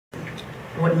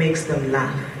what makes them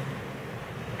laugh.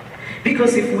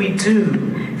 Because if we do,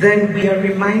 then we are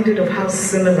reminded of how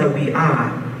similar we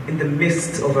are in the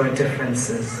midst of our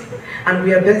differences. And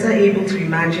we are better able to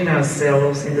imagine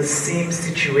ourselves in the same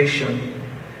situation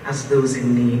as those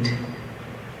in need.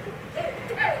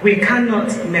 We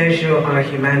cannot measure our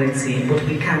humanity, but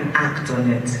we can act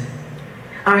on it.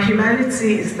 Our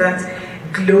humanity is that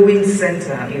glowing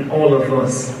center in all of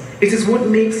us. It is what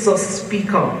makes us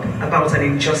speak up about an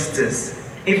injustice,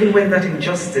 even when that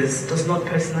injustice does not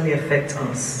personally affect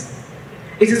us.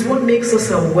 It is what makes us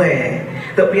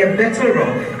aware that we are better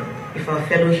off if our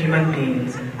fellow human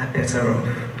beings are better off.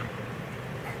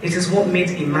 It is what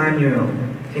made Emmanuel,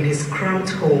 in his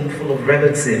cramped home full of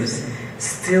relatives,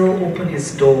 still open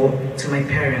his door to my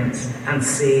parents and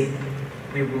say,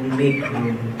 "We will make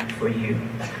room for you."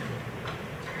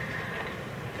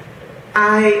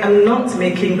 I am not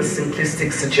making the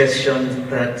simplistic suggestion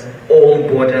that all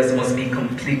borders must be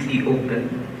completely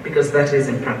open, because that is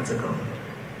impractical.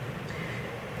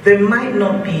 There might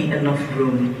not be enough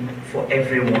room for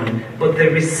everyone, but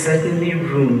there is certainly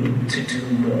room to do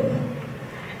more.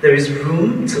 There is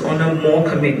room to honor more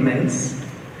commitments,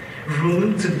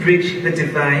 room to bridge the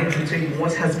divide between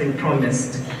what has been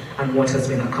promised and what has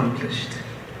been accomplished.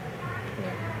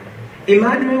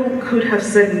 Emmanuel could have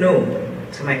said no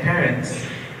to my parents,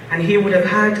 and he would have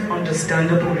had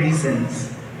understandable reasons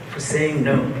for saying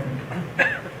no.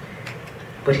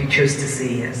 But he chose to say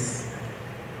yes.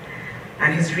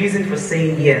 And his reason for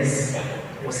saying yes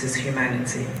was his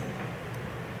humanity.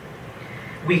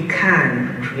 We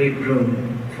can create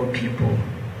room for people.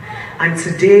 And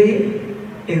today,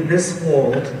 in this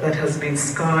world that has been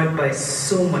scarred by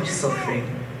so much suffering,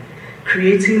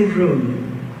 creating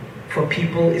room for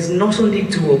people is not only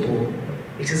doable,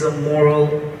 it is a moral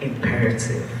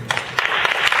imperative.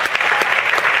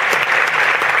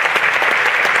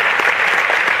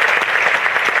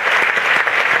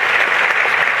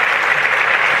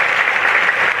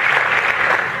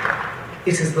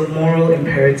 It is the moral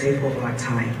imperative of our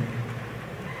time.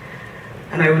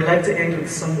 And I would like to end with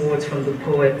some words from the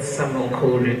poet Samuel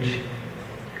Coleridge.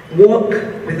 Walk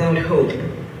without hope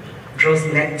draws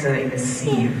nectar in a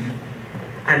sieve,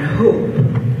 and hope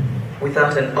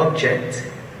without an object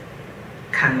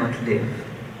cannot live.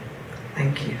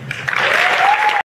 Thank you.